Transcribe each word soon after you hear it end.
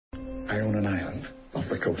I own an island off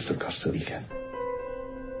the coast of Costa Rica.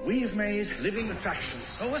 We've made living attractions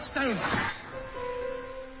so astounding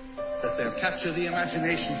that they'll capture the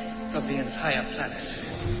imagination of the entire planet.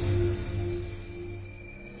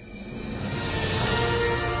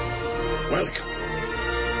 Welcome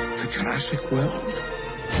to Jurassic World.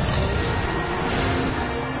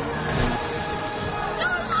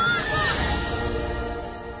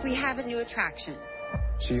 We have a new attraction.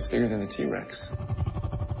 She's bigger than the T-Rex.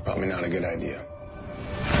 Probably not a good idea.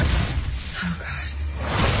 Oh, God.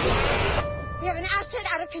 We have an asset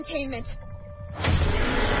out of containment.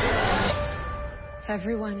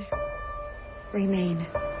 Everyone, remain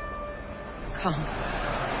calm.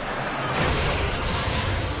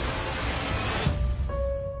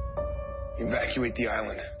 Evacuate the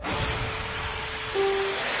island.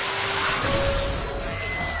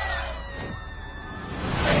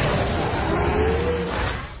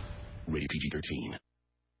 Rated PG-13.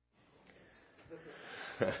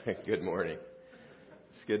 Good morning.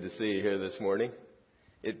 It's good to see you here this morning.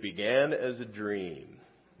 It began as a dream.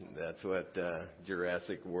 That's what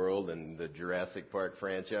Jurassic World and the Jurassic Park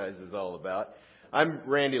franchise is all about. I'm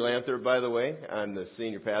Randy Lanther, by the way. I'm the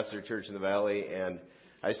senior pastor at Church in the Valley, and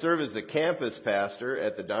I serve as the campus pastor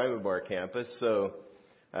at the Diamond Bar campus. So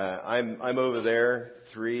I'm over there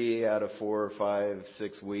 3 out of 4 or 5,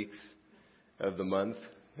 6 weeks of the month.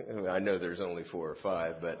 I know there's only 4 or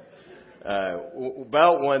 5, but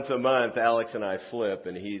about once a month, Alex and I flip,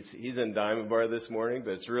 and he's in Diamond Bar this morning.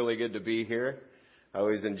 But it's really good to be here. I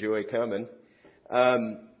always enjoy coming.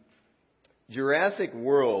 Jurassic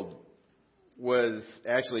World was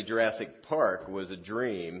actually Jurassic Park was a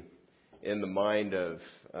dream in the mind of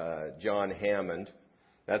John Hammond.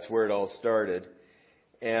 That's where it all started.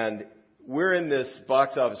 And we're in this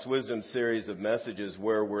Box Office Wisdom series of messages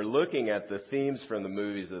where we're looking at the themes from the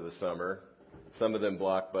movies of the summer. Some of them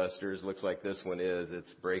blockbusters. Looks like this one is. It's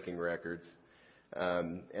breaking records.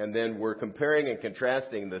 And then we're comparing and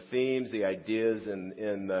contrasting the themes, the ideas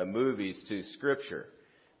in the movies to Scripture,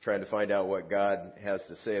 trying to find out what God has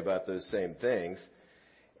to say about those same things.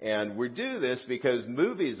 And we do this because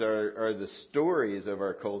movies are the stories of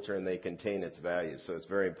our culture, and they contain its values. So it's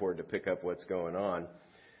very important to pick up what's going on.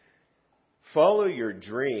 Follow your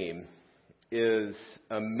dream is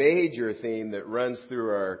a major theme that runs through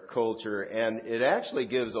our culture, and it actually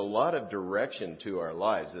gives a lot of direction to our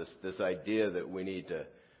lives, this idea that we need to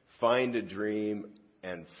find a dream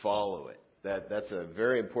and follow it. That's a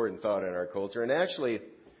very important thought in our culture. And actually,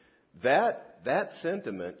 that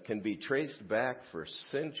sentiment can be traced back for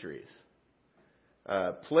centuries.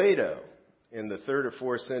 Plato, in the 3rd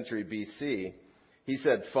or 4th century BC, he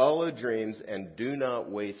said, "Follow dreams and do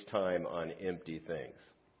not waste time on empty things."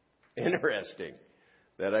 Interesting.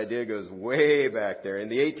 That idea goes way back there. In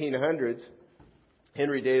the 1800s,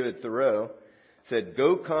 Henry David Thoreau said,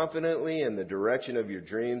 "Go confidently in the direction of your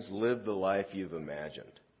dreams, live the life you've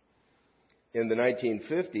imagined." In the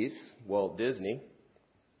 1950s, Walt Disney,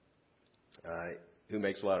 who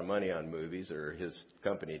makes a lot of money on movies, or his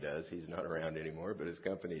company does. He's not around anymore, but his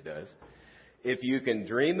company does. "If you can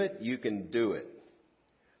dream it, you can do it.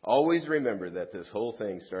 Always remember that this whole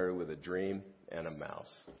thing started with a dream and a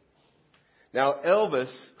mouse." Now,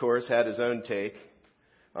 Elvis, of course, had his own take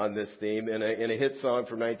on this theme. In a hit song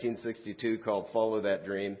from 1962 called "Follow That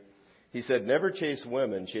Dream," he said, "Never chase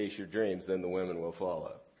women, chase your dreams, then the women will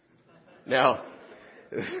follow." Now,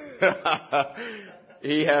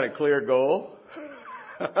 he had a clear goal,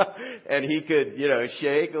 and he could,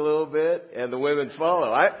 shake a little bit, and the women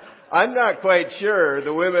follow. I'm not quite sure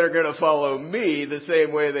the women are going to follow me the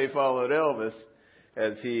same way they followed Elvis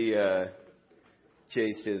as he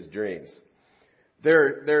chased his dreams.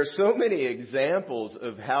 There are so many examples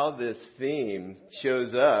of how this theme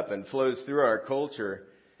shows up and flows through our culture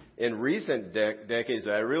in recent decades.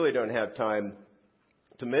 I really don't have time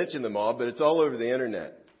to mention them all, but it's all over the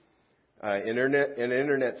internet. An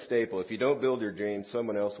internet staple. If you don't build your dreams,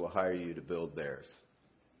 someone else will hire you to build theirs.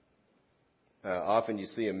 Often you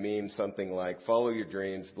see a meme, something like, "Follow your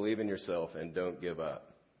dreams, believe in yourself, and don't give up."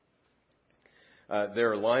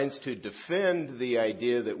 There are lines to defend the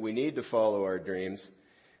idea that we need to follow our dreams.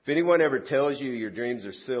 If anyone ever tells you your dreams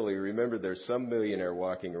are silly, remember there's some millionaire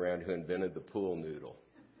walking around who invented the pool noodle.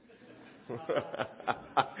 Who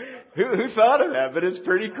thought of that? But it's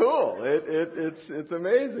pretty cool. It's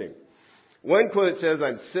amazing. One quote says,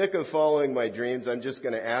 "I'm sick of following my dreams. I'm just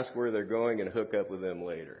going to ask where they're going and hook up with them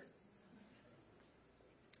later."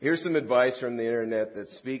 Here's some advice from the internet that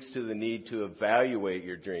speaks to the need to evaluate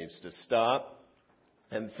your dreams, to stop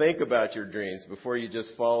and think about your dreams before you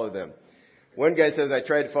just follow them. One guy says, "I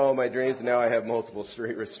tried to follow my dreams and now I have multiple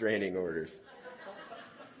restraining orders."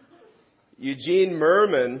 Eugene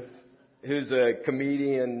Merman, who's a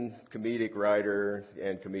comedic writer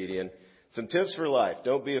and comedian, some tips for life.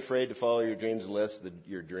 Don't be afraid to follow your dreams unless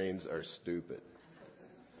your dreams are stupid.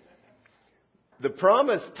 The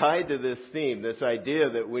promise tied to this theme, this idea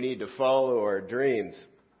that we need to follow our dreams,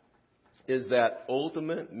 is that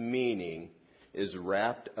ultimate meaning is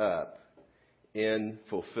wrapped up in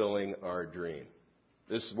fulfilling our dream.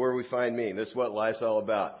 This is where we find meaning. This is what life's all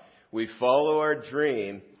about. We follow our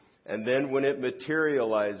dream, and then when it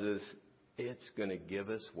materializes, it's going to give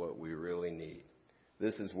us what we really need.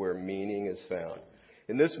 This is where meaning is found.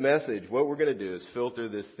 In this message, what we're going to do is filter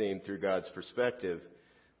this theme through God's perspective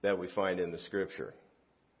that we find in the Scripture.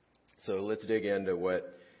 So let's dig into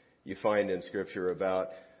what you find in Scripture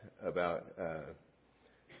about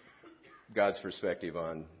God's perspective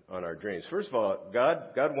on our dreams. First of all,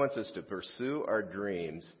 God wants us to pursue our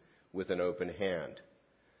dreams with an open hand.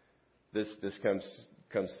 This comes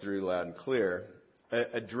through loud and clear.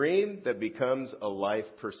 A dream that becomes a life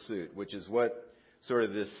pursuit, which is what sort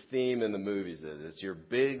of this theme in the movies is. It's your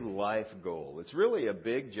big life goal. It's really a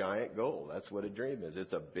big, giant goal. That's what a dream is.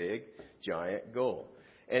 It's a big, giant goal.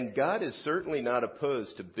 And God is certainly not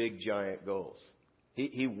opposed to big, giant goals.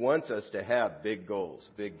 He wants us to have big goals,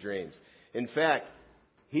 big dreams. In fact,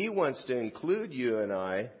 He wants to include you and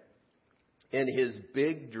I in His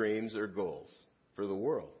big dreams or goals for the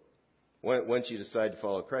world. Once you decide to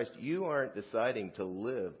follow Christ, you aren't deciding to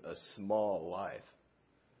live a small life.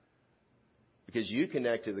 Because you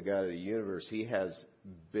connect to the God of the universe, He has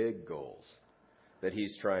big goals that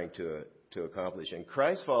He's trying to accomplish. And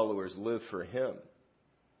Christ followers live for Him.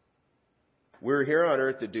 We're here on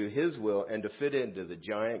earth to do His will and to fit into the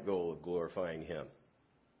giant goal of glorifying Him.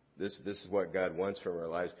 This is what God wants from our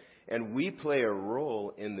lives. And we play a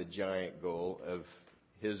role in the giant goal of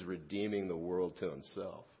His redeeming the world to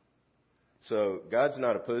Himself. So God's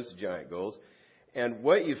not opposed to giant goals. And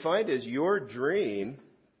what you find is your dream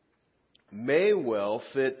may well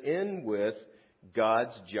fit in with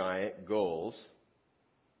God's giant goals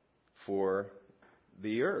for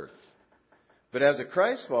the earth. But as a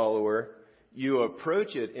Christ follower, you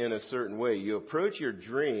approach it in a certain way. You approach your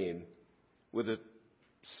dream with a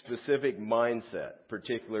specific mindset,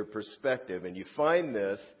 particular perspective. And you find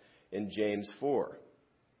this in James 4.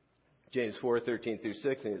 James 4:13 through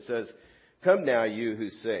 16, it says, "Come now, you who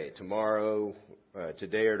say,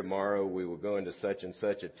 today or tomorrow, we will go into such and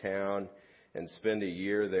such a town and spend a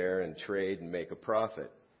year there and trade and make a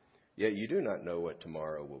profit. Yet you do not know what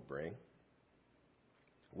tomorrow will bring.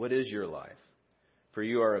 What is your life? For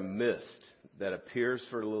you are a mist that appears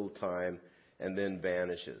for a little time and then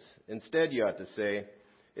vanishes. Instead, you ought to say,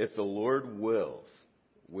 if the Lord wills,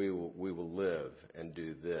 we will live and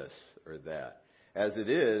do this or that. As it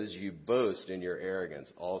is, you boast in your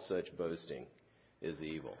arrogance. All such boasting is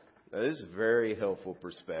evil." Now, this is a very helpful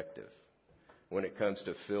perspective when it comes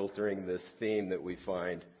to filtering this theme that we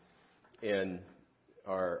find in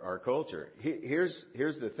our culture. Here's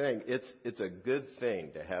the thing. It's a good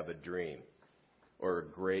thing to have a dream or a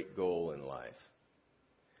great goal in life.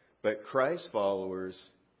 But Christ followers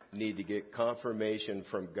need to get confirmation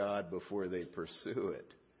from God before they pursue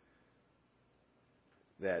it.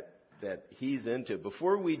 That He's into,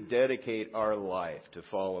 before we dedicate our life to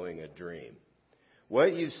following a dream.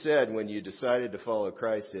 What you said when you decided to follow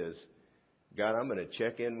Christ is, God, I'm going to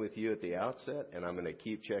check in with you at the outset, and I'm going to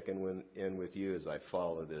keep checking in with you as I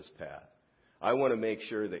follow this path. I want to make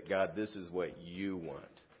sure that, God, this is what you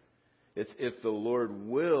want. It's if the Lord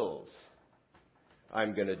wills,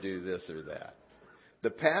 I'm going to do this or that.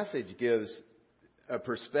 The passage gives a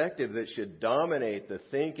perspective that should dominate the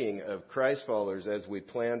thinking of Christ followers as we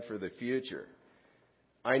plan for the future.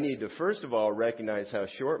 I need to, first of all, recognize how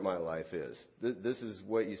short my life is. This is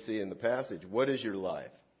what you see in the passage. What is your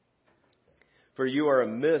life? For you are a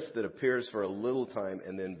mist that appears for a little time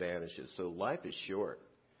and then vanishes. So life is short.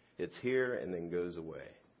 It's here and then goes away.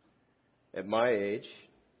 At my age,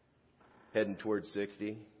 heading towards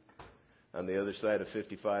 60, on the other side of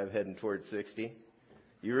 55, heading towards 60,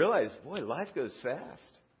 you realize, boy, life goes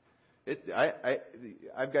fast.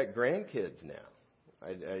 I've got grandkids now,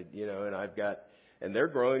 and they're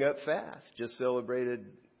growing up fast. Just celebrated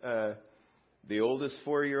the oldest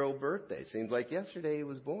 4-year-old birthday. Seems like yesterday he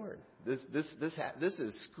was born. This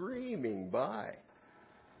is screaming by.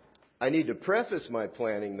 I need to preface my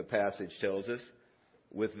planning, the passage tells us,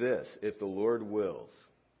 with this: if the Lord wills,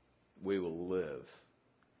 we will live,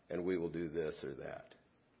 and we will do this or that.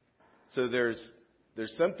 So there's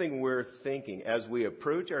something we're thinking as we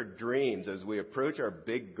approach our dreams, as we approach our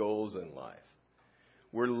big goals in life.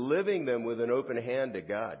 We're living them with an open hand to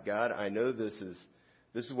God. God, I know this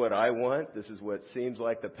This is what I want. This is what seems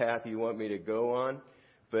like the path you want me to go on.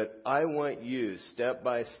 But I want you, step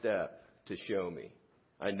by step, to show me.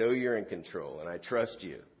 I know you're in control, and I trust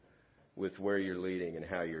you with where you're leading and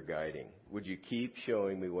how you're guiding. Would you keep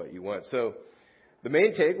showing me what you want? So the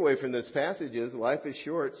main takeaway from this passage is life is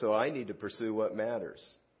short, so I need to pursue what matters.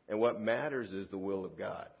 And what matters is the will of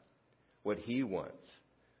God, what He wants,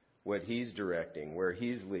 what He's directing, where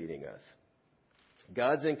He's leading us.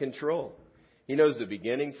 God's in control. He knows the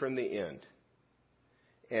beginning from the end.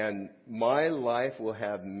 And my life will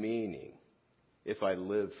have meaning if I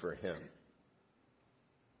live for Him.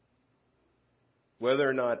 Whether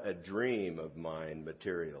or not a dream of mine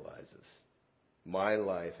materializes, my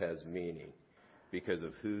life has meaning because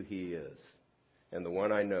of who He is and the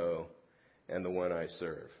one I know and the one I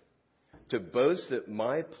serve. To boast that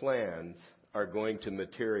my plans are going to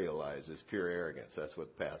materialize is pure arrogance. That's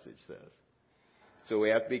what the passage says. So we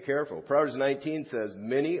have to be careful. Proverbs 19 says,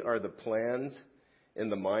 many are the plans in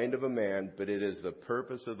the mind of a man, but it is the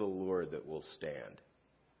purpose of the Lord that will stand.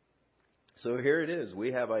 So here it is.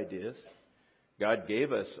 We have ideas. God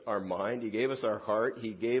gave us our mind. He gave us our heart.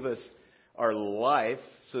 He gave us our life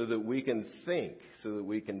so that we can think, so that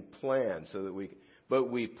we can plan, but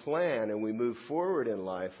we plan and we move forward in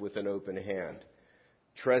life with an open hand,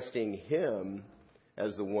 trusting Him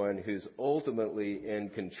as the one who's ultimately in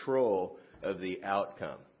control of the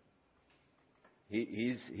outcome.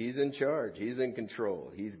 He's in charge. He's in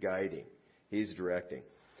control. He's guiding. He's directing.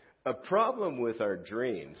 A problem with our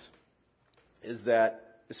dreams is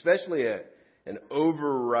that, especially an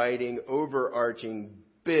overarching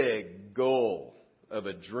big goal of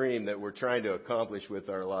a dream that we're trying to accomplish with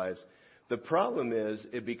our lives, the problem is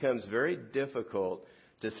it becomes very difficult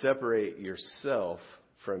to separate yourself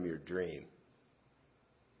from your dream.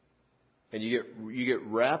 And you get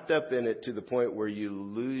wrapped up in it to the point where you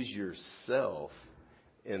lose yourself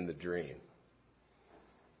in the dream.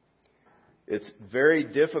 It's very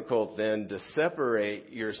difficult then to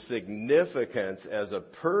separate your significance as a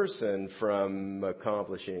person from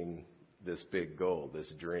accomplishing this big goal,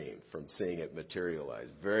 this dream, from seeing it materialize.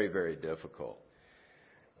 Very, very difficult.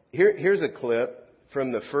 Here's a clip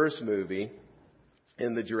from the first movie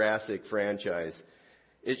in the Jurassic franchise.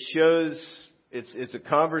 It shows it's a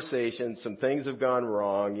conversation. Some things have gone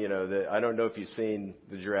wrong. I don't know if you've seen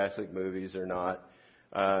the Jurassic movies or not.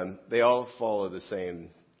 They all follow the same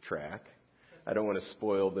track. I don't want to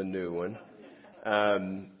spoil the new one.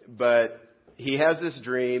 But he has this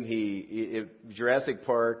dream. Jurassic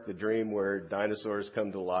Park, the dream where dinosaurs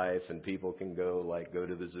come to life and people can go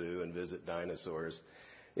to the zoo and visit dinosaurs.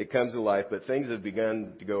 It comes to life, but things have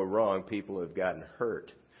begun to go wrong. People have gotten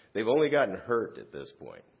hurt. They've only gotten hurt at this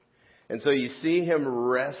point. And so you see him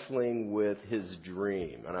wrestling with his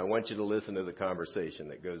dream. And I want you to listen to the conversation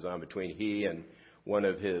that goes on between he and one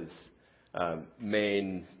of his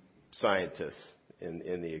main scientists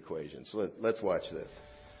in the equation. So let's watch this.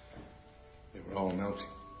 They were all melting.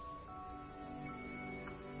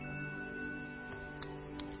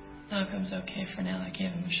 Malcolm's okay for now. I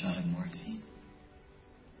gave him a shot of morphine.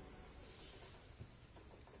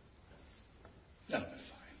 That'll be fine.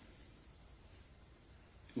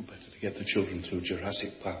 Who better to get the children through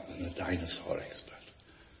Jurassic Park than a dinosaur expert?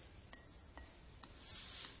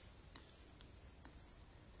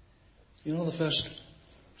 You know the first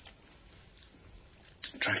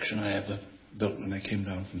attraction I ever built when I came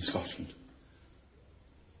down from Scotland?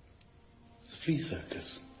 The flea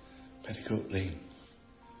circus, Petticoat Lane.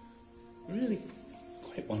 Really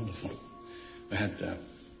quite wonderful. We had a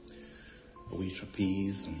wee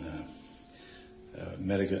trapeze and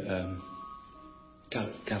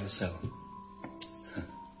carousel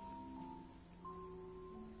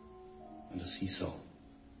and a seesaw.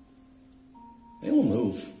 They all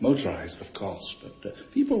move, motorized, of course, but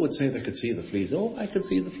people would say they could see the fleas. Oh, I could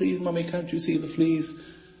see the fleas, Mummy, can't you see the fleas?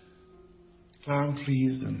 Clown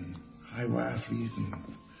fleas and high wire fleas and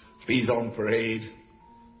fleas on parade.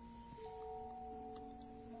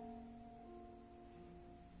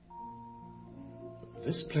 But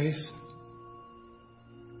this place,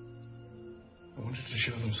 I wanted to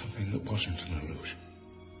show them something that wasn't an illusion.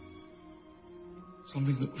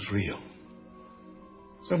 Something that was real.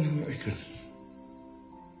 Something that they could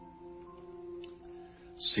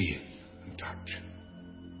see and touch.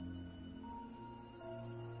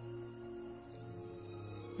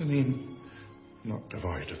 I mean, not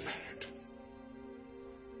devoid of merit.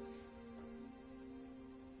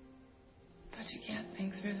 But you can't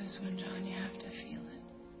think through this one, John. You have to feel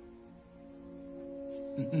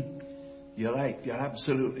it. You're right. You're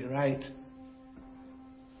absolutely right.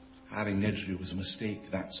 Hiring Nedry was a mistake.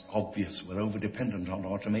 That's obvious. We're over-dependent on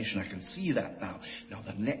automation. I can see that now. Now,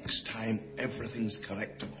 the next time, everything's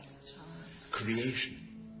correctable. Creation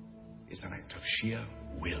is an act of sheer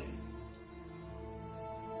will.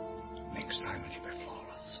 Next time, it'll be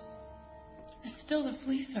flawless. It's still the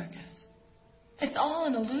flea circus. It's all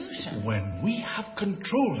an illusion. When we have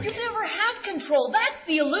control again. You never have control. That's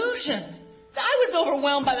the illusion. I was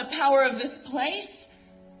overwhelmed by the power of this place.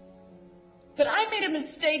 But I made a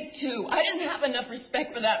mistake, too. I didn't have enough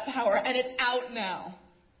respect for that power, and it's out now.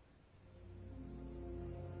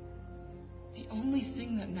 The only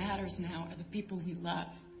thing that matters now are the people we love.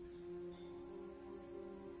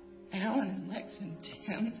 Alan and Lex and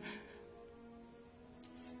Tim.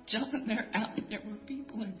 John, they're out there where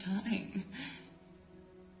people are dying.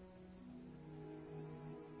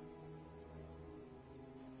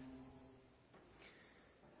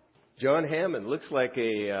 John Hammond looks like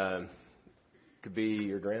could be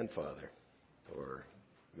your grandfather, or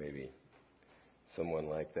maybe someone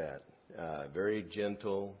like that. Very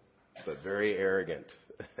gentle, but very arrogant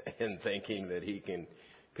in thinking that he can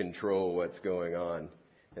control what's going on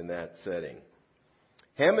in that setting.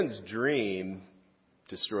 Hammond's dream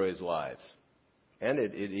destroys lives, and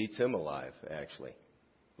it eats him alive, actually,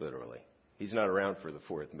 literally. He's not around for the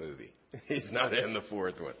fourth movie. He's not in the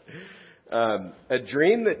fourth one. A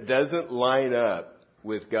dream that doesn't line up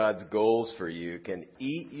with God's goals for you can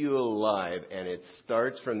eat you alive, and it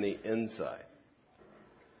starts from the inside.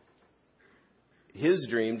 His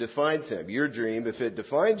dream defines him. Your dream, if it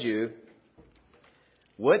defines you,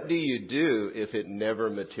 what do you do if it never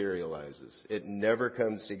materializes? It never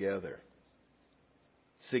comes together.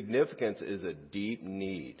 Significance is a deep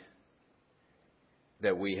need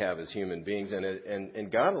that we have as human beings,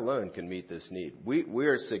 and God alone can meet this need. We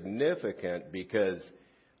are significant because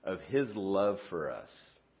of His love for us,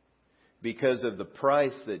 because of the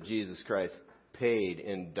price that Jesus Christ paid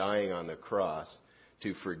in dying on the cross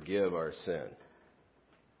to forgive our sin.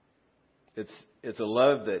 It's a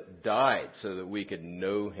love that died so that we could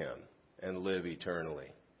know Him and live eternally.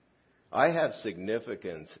 I have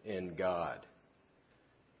significance in God.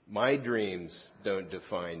 My dreams don't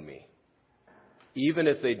define me. Even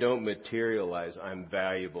if they don't materialize, I'm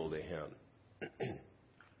valuable to Him.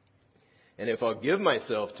 And if I'll give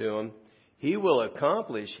myself to Him, He will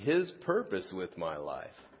accomplish His purpose with my life.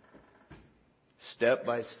 Step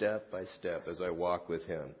by step by step as I walk with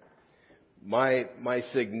Him. My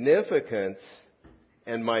significance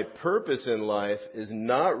and my purpose in life is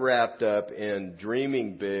not wrapped up in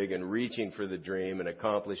dreaming big and reaching for the dream and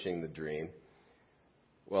accomplishing the dream.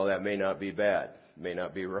 Well, that may not be bad, may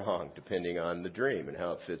not be wrong, depending on the dream and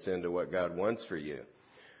how it fits into what God wants for you.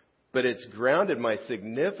 But it's grounded, my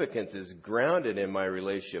significance is grounded in my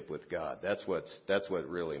relationship with God. That's what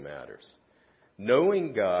really matters.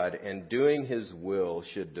 Knowing God and doing His will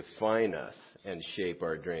should define us and shape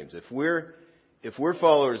our dreams. If we're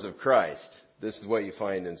followers of Christ, this is what you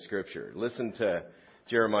find in Scripture. Listen to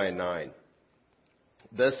Jeremiah 9.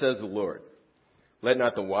 Thus says the Lord, let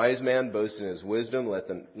not the wise man boast in his wisdom,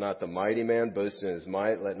 not the mighty man boast in his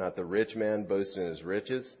might, let not the rich man boast in his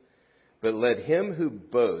riches, but let him who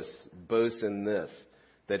boasts boast in this,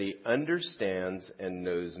 that he understands and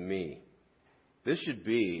knows me. This should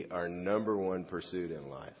be our number one pursuit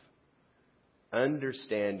in life.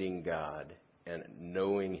 Understanding God and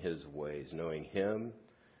knowing His ways, knowing Him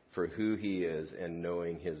for who He is and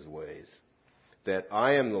knowing His ways. That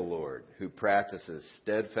I am the Lord who practices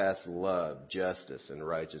steadfast love, justice, and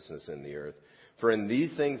righteousness in the earth. For in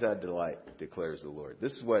these things I delight, declares the Lord.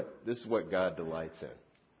 This is what God delights in.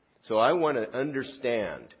 So I want to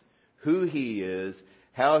understand who He is,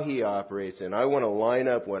 how He operates, and I want to line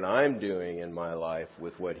up what I'm doing in my life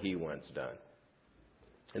with what He wants done.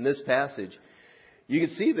 In this passage, you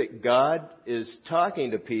can see that God is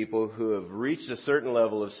talking to people who have reached a certain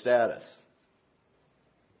level of status.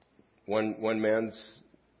 One man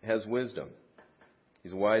has wisdom.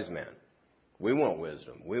 He's a wise man. We want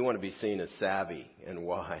wisdom. We want to be seen as savvy and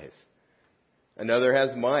wise. Another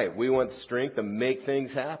has might. We want strength to make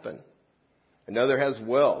things happen. Another has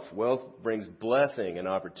wealth. Wealth brings blessing and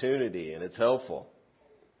opportunity, and it's helpful.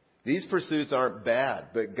 These pursuits aren't bad,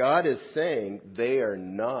 but God is saying they are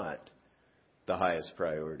not the highest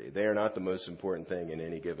priority. They are not the most important thing in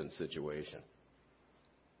any given situation.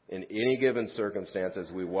 In any given circumstance,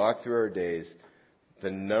 as we walk through our days,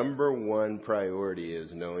 the number one priority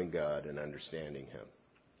is knowing God and understanding Him.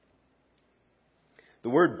 The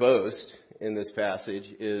word boast in this passage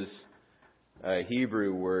is a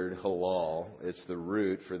Hebrew word, halal. It's the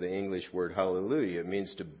root for the English word hallelujah. It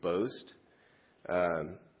means to boast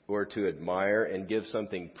or to admire and give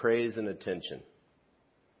something praise and attention.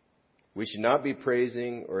 We should not be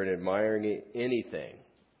praising or admiring anything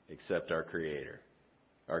except our Creator,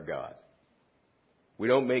 our God. We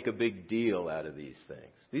don't make a big deal out of these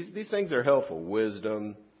things. These things are helpful.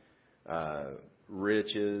 Wisdom,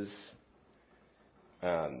 riches,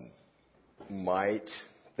 might.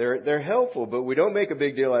 They're helpful, but we don't make a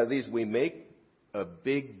big deal out of these. We make a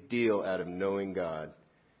big deal out of knowing God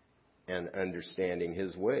and understanding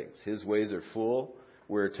His ways. His ways are full,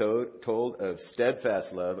 we're told, of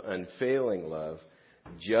steadfast love, unfailing love,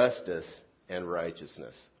 justice, and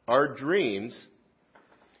righteousness. Our dreams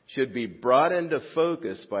should be brought into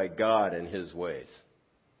focus by God and His ways.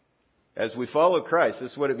 As we follow Christ,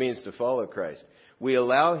 this is what it means to follow Christ. We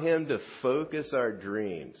allow Him to focus our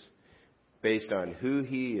dreams based on who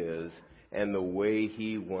He is and the way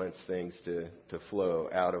He wants things to flow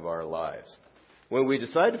out of our lives. When we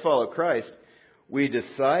decide to follow Christ, we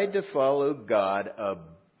decide to follow God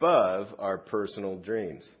above our personal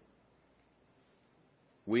dreams.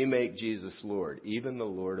 We make Jesus Lord, even the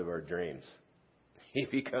Lord of our dreams. He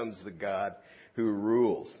becomes the God who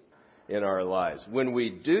rules in our lives. When we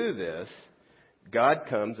do this, God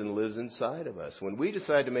comes and lives inside of us. When we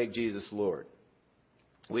decide to make Jesus Lord,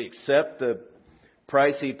 we accept the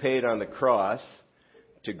price He paid on the cross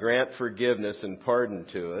to grant forgiveness and pardon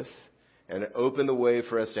to us and open the way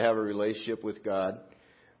for us to have a relationship with God.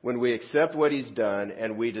 When we accept what He's done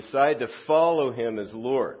and we decide to follow Him as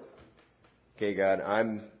Lord. Okay, God,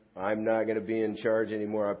 I'm not going to be in charge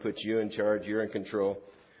anymore. I put You in charge. You're in control.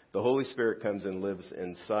 The Holy Spirit comes and lives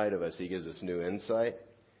inside of us. He gives us new insight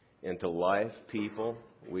into life, people.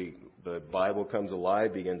 The Bible comes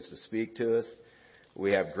alive, begins to speak to us.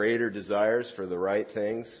 We have greater desires for the right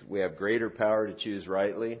things. We have greater power to choose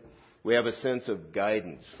rightly. We have a sense of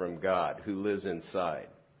guidance from God who lives inside.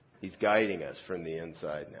 He's guiding us from the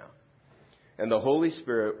inside now. And the Holy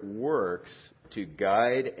Spirit works to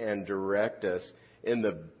guide and direct us in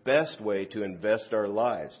the best way to invest our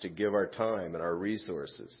lives, to give our time and our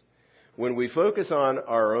resources. When we focus on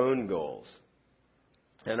our own goals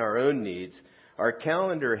and our own needs, our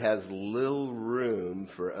calendar has little room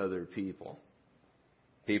for other people.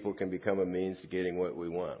 People can become a means to getting what we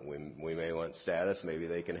want. We may want status. Maybe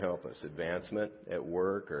they can help us. Advancement at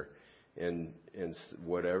work or in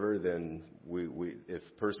whatever, then if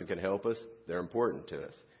a person can help us, they're important to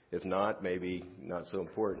us. If not, maybe not so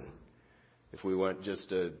important. If we want just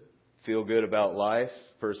to feel good about life,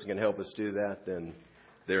 a person can help us do that, then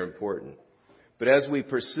they're important. But as we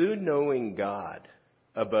pursue knowing God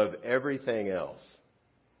above everything else,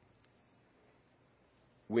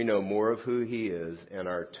 we know more of who He is, and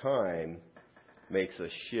our time makes a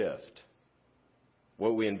shift.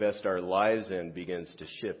 What we invest our lives in begins to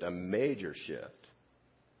shift, a major shift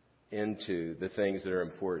into the things that are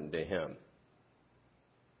important to Him.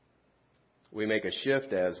 We make a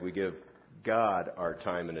shift as we give God our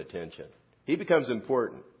time and attention. He becomes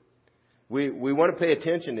important. We want to pay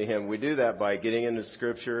attention to Him. We do that by getting into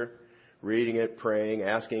Scripture, reading it, praying,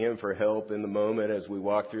 asking Him for help in the moment as we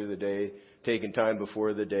walk through the day, taking time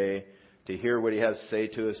before the day to hear what He has to say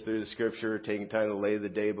to us through the Scripture, taking time to lay the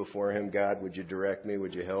day before Him. God, would You direct me?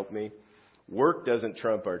 Would You help me? Work doesn't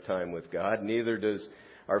trump our time with God. Neither does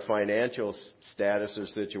our financial status or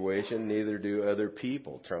situation. Neither do other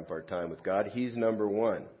people trump our time with God. He's number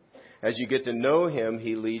one. As you get to know Him,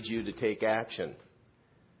 He leads you to take action.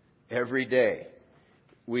 Every day,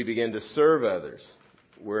 we begin to serve others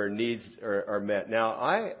where needs are met. Now,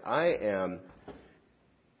 I am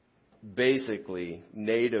basically,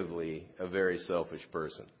 natively, a very selfish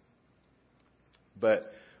person.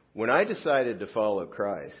 But when I decided to follow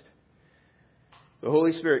Christ, the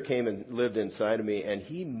Holy Spirit came and lived inside of me, and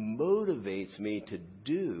He motivates me to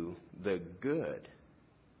do the good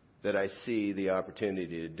that I see the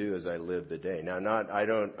opportunity to do as I live the day. Now, I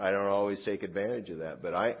don't always take advantage of that,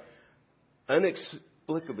 but I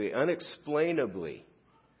unexplainably,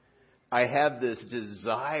 I have this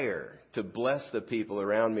desire to bless the people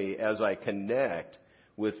around me as I connect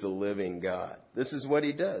with the living God. This is what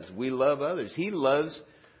He does. We love others. He loves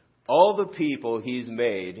all the people He's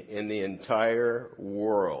made in the entire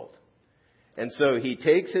world. And so He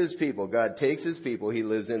takes His people, God takes His people, He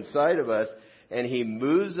lives inside of us, and He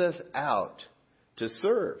moves us out to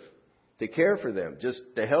serve, to care for them, just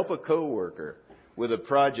to help a coworker with a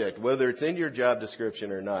project, whether it's in your job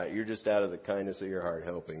description or not. You're just out of the kindness of your heart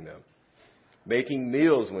helping them. Making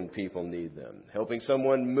meals when people need them, helping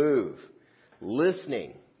someone move,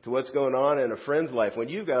 listening to what's going on in a friend's life. When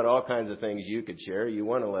you've got all kinds of things you could share, you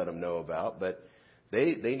want to let them know about, but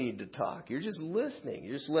they need to talk. You're just listening.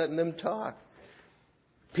 You're just letting them talk.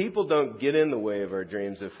 people don't get in the way of our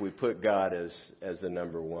dreams if we put God as the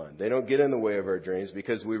number one. They don't get in the way of our dreams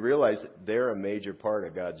because we realize they're a major part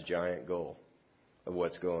of God's giant goal of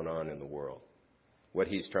what's going on in the world, what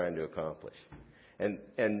He's trying to accomplish.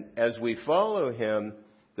 And as we follow Him,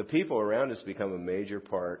 the people around us become a major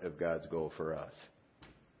part of God's goal for us.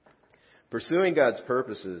 Pursuing God's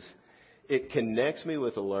purposes, it connects me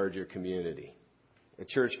with a larger community, a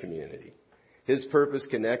church community. His purpose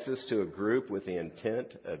connects us to a group with the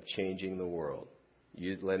intent of changing the world,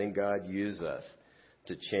 letting God use us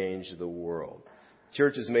to change the world.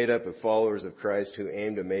 Church is made up of followers of Christ who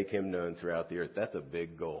aim to make Him known throughout the earth. That's a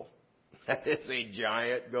big goal. That is a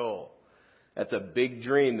giant goal. That's a big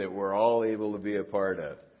dream that we're all able to be a part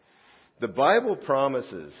of. The Bible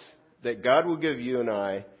promises that God will give you and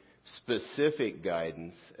I specific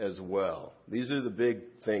guidance as well. These are the big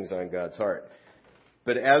things on God's heart.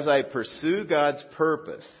 But as I pursue God's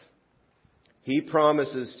purpose, He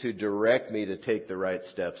promises to direct me to take the right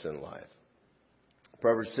steps in life.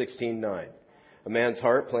 Proverbs 16:9. A man's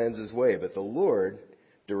heart plans his way, but the Lord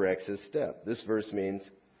directs his step. This verse means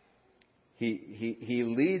He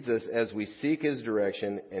leads us as we seek His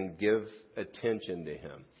direction and give attention to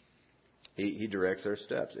Him. He directs our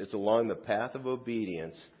steps. It's along the path of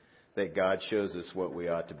obedience that God shows us what we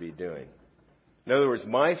ought to be doing. In other words,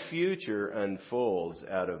 my future unfolds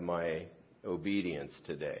out of my obedience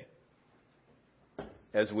today.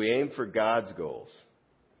 As we aim for God's goals,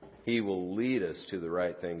 He will lead us to the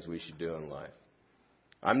right things we should do in life.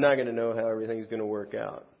 I'm not going to know how everything's going to work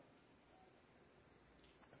out.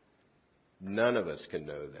 None of us can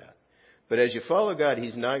know that. But as you follow God,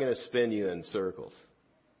 He's not going to spin you in circles.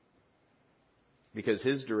 Because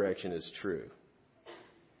His direction is true.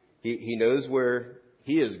 He knows where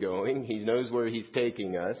He is going. He knows where He's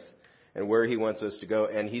taking us and where He wants us to go.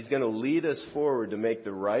 And He's going to lead us forward to make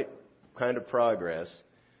the right kind of progress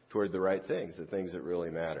toward the right things, the things that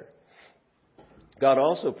really matter. God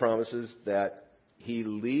also promises that He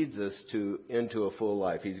leads us into a full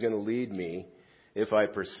life. He's going to lead me, if I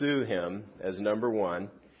pursue Him as number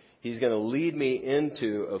one, He's going to lead me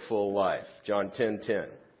into a full life. John 10:10.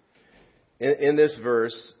 In this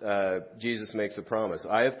verse, Jesus makes a promise.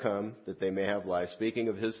 I have come that they may have life. Speaking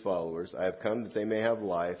of His followers, I have come that they may have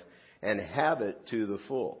life and have it to the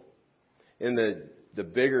full. In the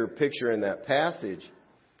bigger picture in that passage,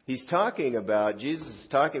 Jesus is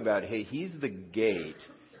talking about, hey, He's the gate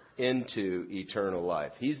into eternal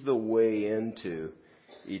life. He's the way into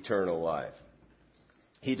eternal life.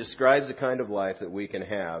 He describes the kind of life that we can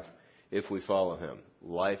have if we follow Him.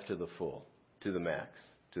 Life to the full, to the max,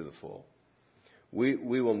 to the full. We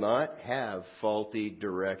will not have faulty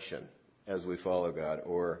direction as we follow God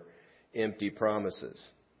or empty promises.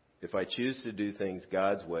 If I choose to do things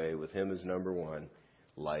God's way with Him as number one,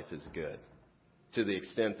 life is good. To the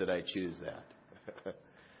extent that I choose that.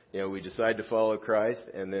 We decide to follow Christ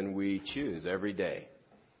and then we choose every day.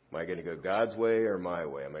 Am I going to go God's way or my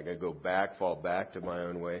way? Am I going to fall back to my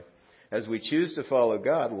own way? As we choose to follow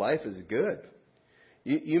God, life is good.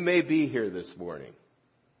 You may be here this morning.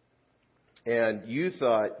 And you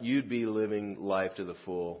thought you'd be living life to the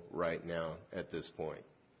full right now at this point.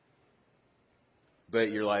 But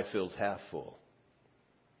your life feels half full.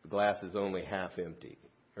 The glass is only half empty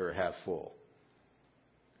or half full.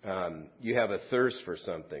 You have a thirst for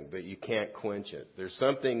something, but you can't quench it. There's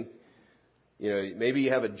something, maybe you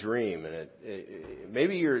have a dream and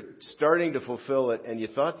maybe you're starting to fulfill it and you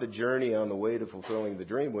thought the journey on the way to fulfilling the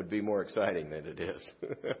dream would be more exciting than it is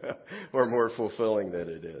or more fulfilling than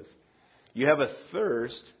it is. You have a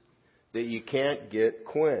thirst that you can't get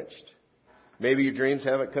quenched. Maybe your dreams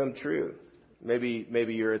haven't come true. Maybe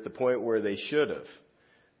you're at the point where they should have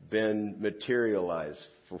been materialized,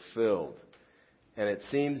 fulfilled. And it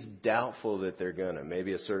seems doubtful that they're going to.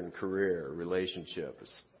 Maybe a certain career, or relationship, or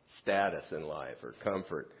status in life, or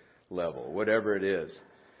comfort level, whatever it is.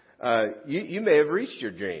 You may have reached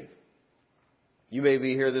your dream. You may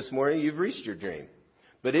be here this morning, you've reached your dream.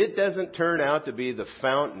 But it doesn't turn out to be the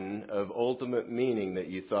fountain of ultimate meaning that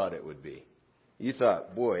you thought it would be. You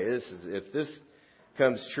thought, boy, if this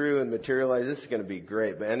comes true and materializes, this is going to be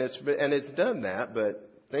great. And it's done that, but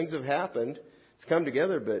things have happened. It's come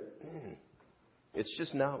together, but it's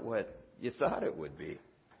just not what you thought it would be.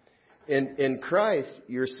 In Christ,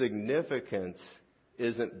 your significance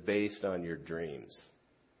isn't based on your dreams.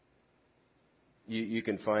 You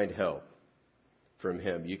can find help from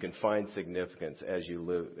Him. You can find significance as you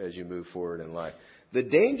move forward in life. The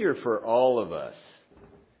danger for all of us,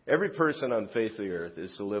 every person on the face of the earth,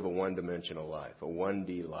 is to live a one-dimensional life, a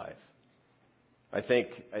 1D life. I think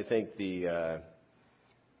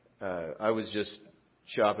I was just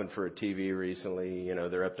shopping for a TV recently. You know,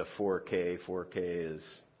 they're up to 4K. 4K is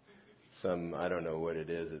I don't know what it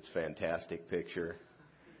is. It's a fantastic picture.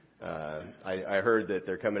 I heard that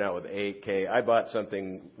they're coming out with 8K. I bought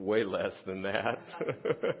something way less than that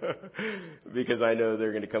because I know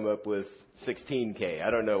they're going to come up with 16K.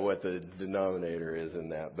 I don't know what the denominator is in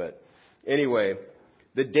that. But anyway,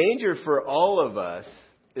 the danger for all of us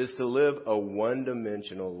is to live a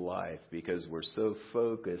one-dimensional life because we're so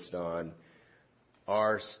focused on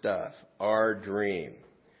our stuff, our dream.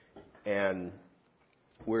 And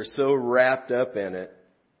we're so wrapped up in it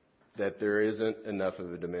that there isn't enough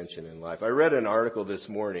of a dimension in life. I read an article this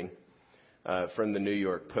morning from the New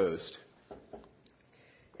York Post.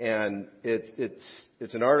 And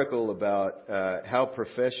it's an article about how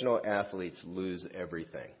professional athletes lose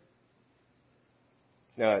everything.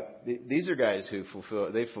 Now, these are guys who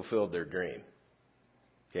fulfilled their dream.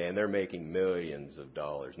 Okay, and they're making millions of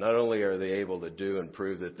dollars. Not only are they able to do and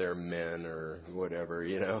prove that they're men or whatever,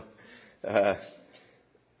 you know,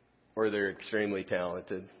 or they're extremely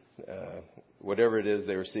talented, whatever it is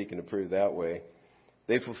they were seeking to prove that way,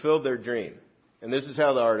 they fulfilled their dream. And this is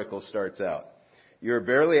how the article starts out. You're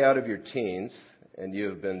barely out of your teens, and you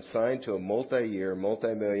have been signed to a multi-year,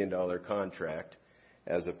 multi-million-dollar contract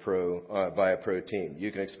as a by a pro team. You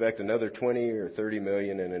can expect another 20 or 30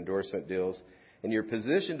 million in endorsement deals, and you're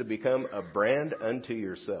positioned to become a brand unto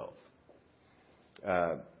yourself.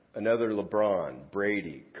 Another LeBron,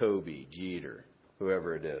 Brady, Kobe, Jeter,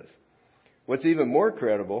 whoever it is. What's even more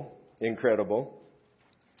incredible,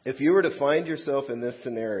 if you were to find yourself in this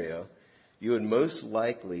scenario, you would most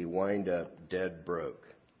likely wind up dead broke,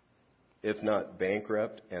 if not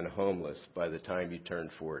bankrupt and homeless by the time you turn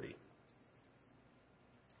 40.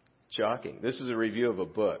 Shocking. This is a review of a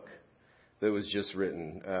book that was just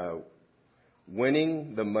written,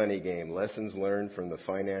 Winning the Money Game, Lessons Learned from the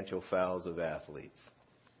Financial Fouls of Athletes.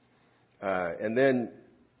 And then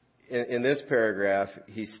in this paragraph,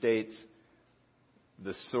 he states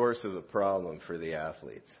the source of the problem for the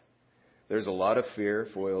athletes. There's a lot of fear,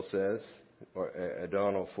 Foyle says.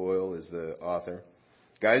 Donald Foyle is the author.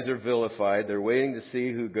 Guys are vilified. They're waiting to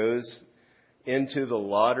see who goes into the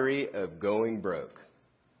lottery of going broke.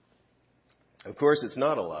 Of course, it's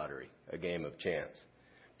not a lottery, a game of chance.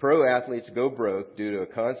 Pro athletes go broke due to a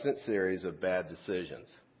constant series of bad decisions.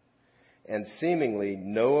 And seemingly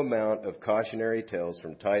no amount of cautionary tales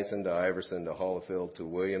from Tyson to Iverson to Holyfield to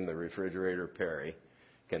William the Refrigerator Perry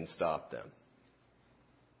can stop them.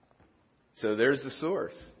 So there's the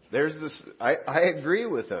source. I agree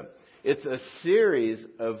with him. It's a series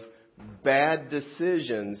of bad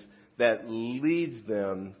decisions that leads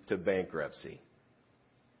them to bankruptcy.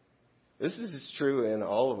 This is true in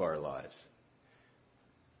all of our lives.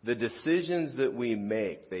 The decisions that we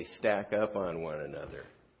make, they stack up on one another.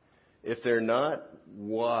 If they're not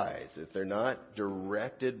wise, if they're not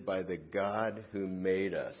directed by the God who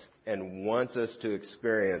made us and wants us to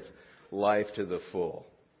experience life to the full,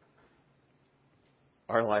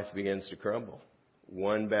 our life begins to crumble.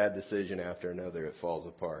 One bad decision after another, it falls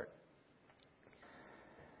apart.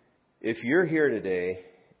 If you're here today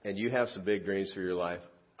and you have some big dreams for your life,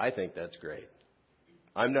 I think that's great.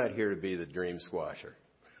 I'm not here to be the dream squasher.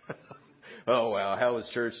 Oh, wow, how was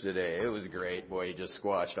church today? It was great. Boy, he just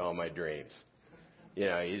squashed all my dreams. You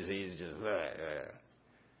know, he's just...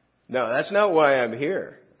 No, that's not why I'm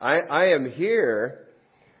here. I am here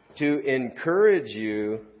to encourage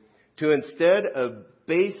you to, instead of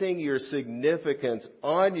basing your significance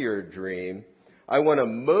on your dream, I want to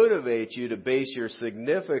motivate you to base your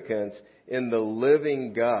significance in the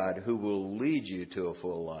living God who will lead you to a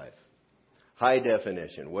full life. High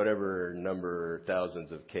definition, whatever number,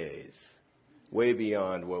 thousands of Ks. Way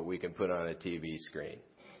beyond what we can put on a TV screen.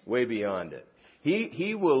 Way beyond it.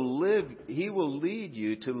 He will lead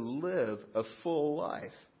you to live a full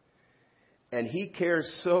life. And He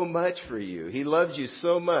cares so much for you. He loves you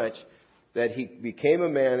so much that He became a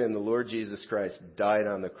man in the Lord Jesus Christ, died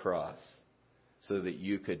on the cross so that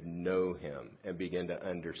you could know Him and begin to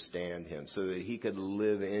understand Him, so that He could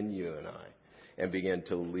live in you and I and begin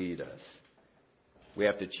to lead us. We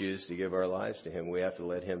have to choose to give our lives to Him. We have to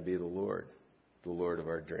let Him be the Lord of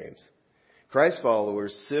our dreams. Christ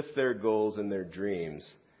followers sift their goals and their dreams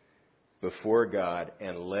before God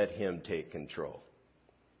and let Him take control.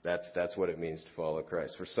 That's what it means to follow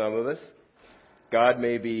Christ. For some of us, God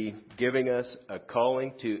may be giving us a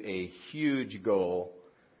calling to a huge goal,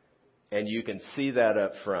 and you can see that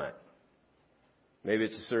up front. Maybe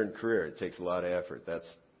it's a certain career. It takes a lot of effort. That's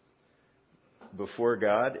before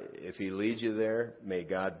God. If He leads you there, may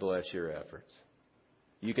God bless your efforts.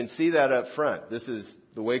 You can see that up front. This is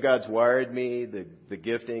the way God's wired me, the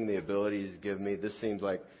gifting, the ability He's given me. This seems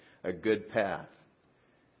like a good path.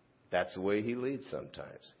 That's the way He leads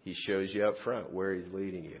sometimes. He shows you up front where He's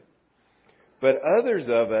leading you. But others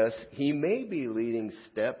of us, He may be leading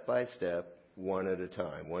step by step, one at a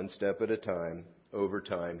time. One step at a time, over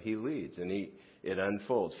time, He leads and it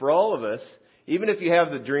unfolds. For all of us, even if you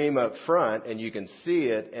have the dream up front and you can see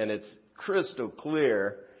it and it's crystal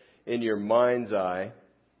clear in your mind's eye,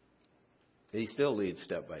 He still leads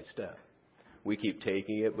step by step. We keep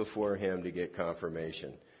taking it before Him to get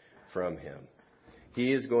confirmation from Him.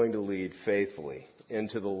 He is going to lead faithfully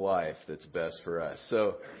into the life that's best for us.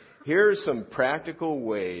 So here are some practical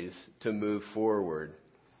ways to move forward.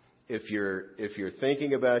 If you're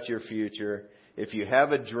thinking about your future, if you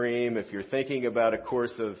have a dream, if you're thinking about a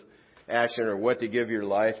course of action or what to give your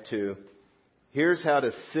life to, here's how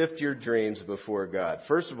to sift your dreams before God.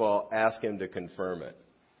 First of all, ask Him to confirm it.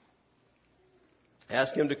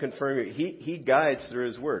 Ask Him to confirm it. He guides through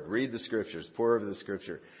His Word. Read the Scriptures. Pore over the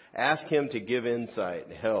Scripture. Ask Him to give insight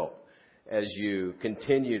and help as you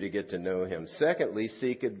continue to get to know Him. Secondly,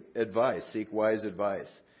 seek advice. Seek wise advice.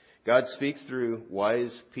 God speaks through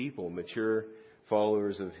wise people, mature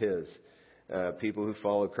followers of His, people who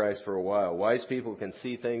follow Christ for a while. Wise people can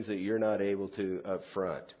see things that you're not able to up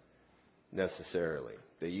front necessarily,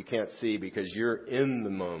 that you can't see because you're in the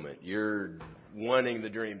moment. You're wanting the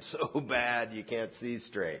dream so bad you can't see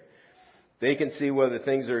straight. They can see whether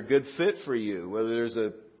things are a good fit for you, whether there's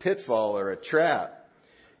a pitfall or a trap.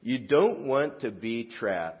 You don't want to be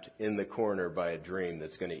trapped in the corner by a dream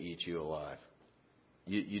that's going to eat you alive.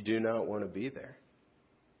 You do not want to be there.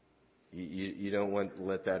 You don't want to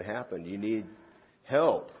let that happen. You need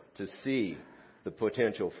help to see the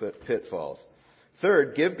potential pitfalls.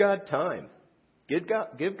 Third, give God time. Give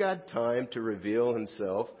God time to reveal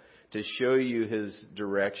Himself, to show you His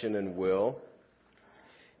direction and will,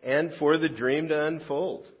 and for the dream to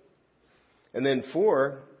unfold. And then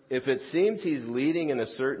 4, if it seems He's leading in a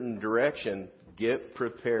certain direction, get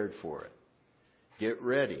prepared for it. Get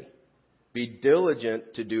ready. Be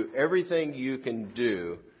diligent to do everything you can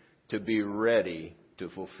do to be ready to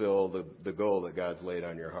fulfill the goal that God's laid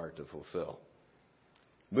on your heart to fulfill.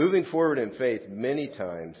 Moving forward in faith many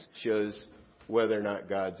times shows whether or not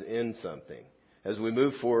God's in something. As we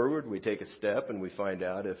move forward, we take a step and we find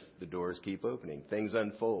out if the doors keep opening. Things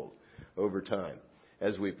unfold over time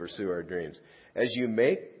as we pursue our dreams. As you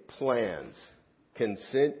make plans,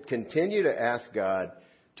 continue to ask God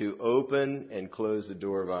to open and close the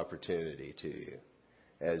door of opportunity to you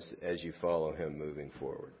as you follow Him moving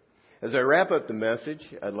forward. As I wrap up the message,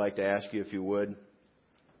 I'd like to ask you, if you would,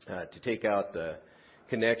 to take out the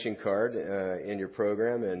connection card in your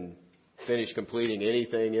program and finish completing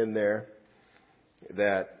anything in there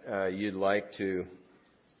that you'd like to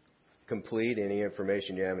complete, any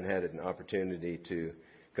information you haven't had an opportunity to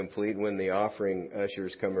complete. When the offering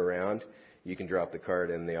ushers come around, you can drop the card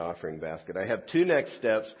in the offering basket. I have 2 next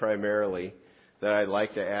steps primarily that I'd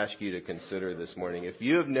like to ask you to consider this morning. If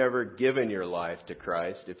you have never given your life to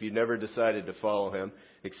Christ, if you've never decided to follow Him,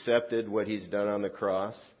 accepted what He's done on the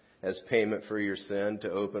cross as payment for your sin, to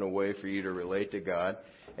open a way for you to relate to God,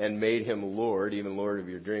 and made Him Lord, even Lord of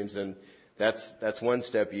your dreams, then that's one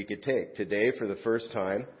step you could take. Today, for the first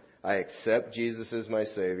time, I accept Jesus as my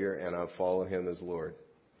Savior, and I'll follow Him as Lord.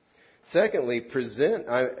 Secondly,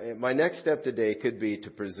 my next step today could be to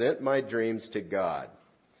present my dreams to God.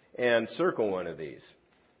 And circle one of these.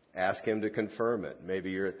 Ask Him to confirm it.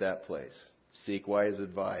 Maybe you're at that place. Seek wise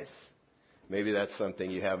advice. Maybe that's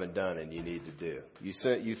something you haven't done and you need to do.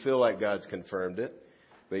 You feel like God's confirmed it,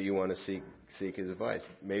 but you want to seek His advice.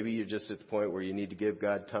 Maybe you're just at the point where you need to give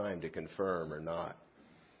God time to confirm or not.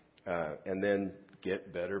 And then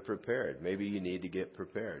get better prepared. Maybe you need to get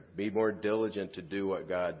prepared. Be more diligent to do what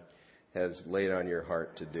God has laid on your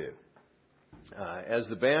heart to do. As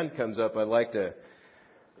the band comes up, I'd like to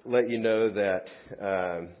let you know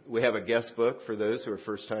that we have a guest book for those who are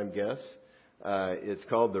first-time guests. It's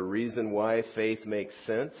called The Reason Why Faith Makes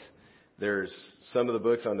Sense. There's some of the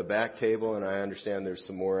books on the back table, and I understand there's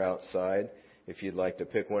some more outside. If you'd like to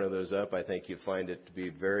pick one of those up, I think you'll find it to be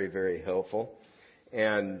very, very helpful.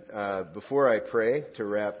 And before I pray to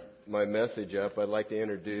wrap my message up, I'd like to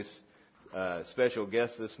introduce a special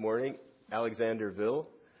guest this morning, Alexander Ville.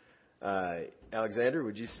 Alexander,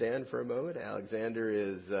 would you stand for a moment? Alexander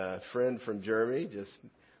is a friend from Germany. Just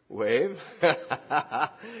wave.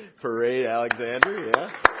 Parade, Alexander,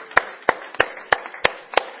 yeah.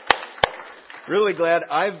 Really glad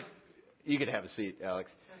you could have a seat, Alex.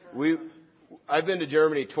 I've been to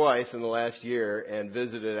Germany twice in the last year and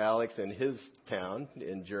visited Alex in his town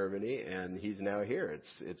in Germany, and he's now here.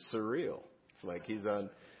 It's surreal. It's like he's on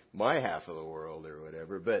my half of the world or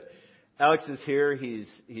whatever. But Alex is here. He's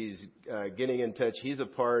getting in touch. He's a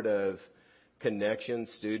part of Connection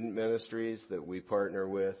Student Ministries that we partner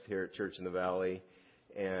with here at Church in the Valley.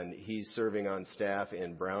 And he's serving on staff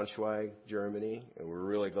in Braunschweig, Germany. And we're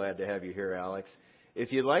really glad to have you here, Alex.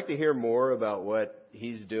 If you'd like to hear more about what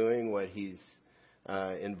he's doing, what he's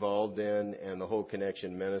involved in, and the whole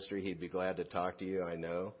Connection ministry, he'd be glad to talk to you, I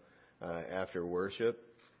know, after worship.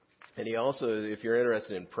 And he also, if you're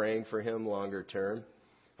interested in praying for him longer term,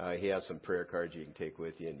 he has some prayer cards you can take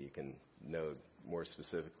with you, and you can know more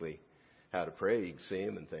specifically how to pray. You can see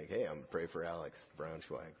him and think, hey, I'm going to pray for Alex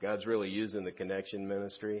Braunschweig. God's really using the Connection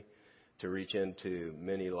ministry to reach into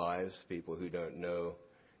many lives, people who don't know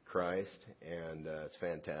Christ, and it's a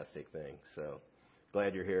fantastic thing. So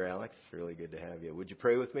glad you're here, Alex. It's really good to have you. Would you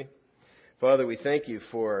pray with me? Father, we thank you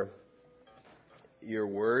for your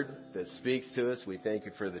word that speaks to us. We thank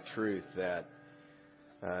you for the truth that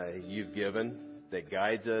you've given that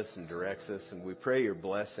guides us and directs us. And we pray your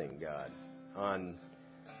blessing, God, on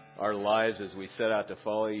our lives as we set out to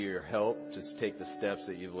follow your help. Just take the steps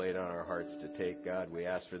that you've laid on our hearts to take, God. We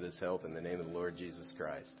ask for this help in the name of the Lord Jesus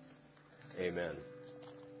Christ. Amen.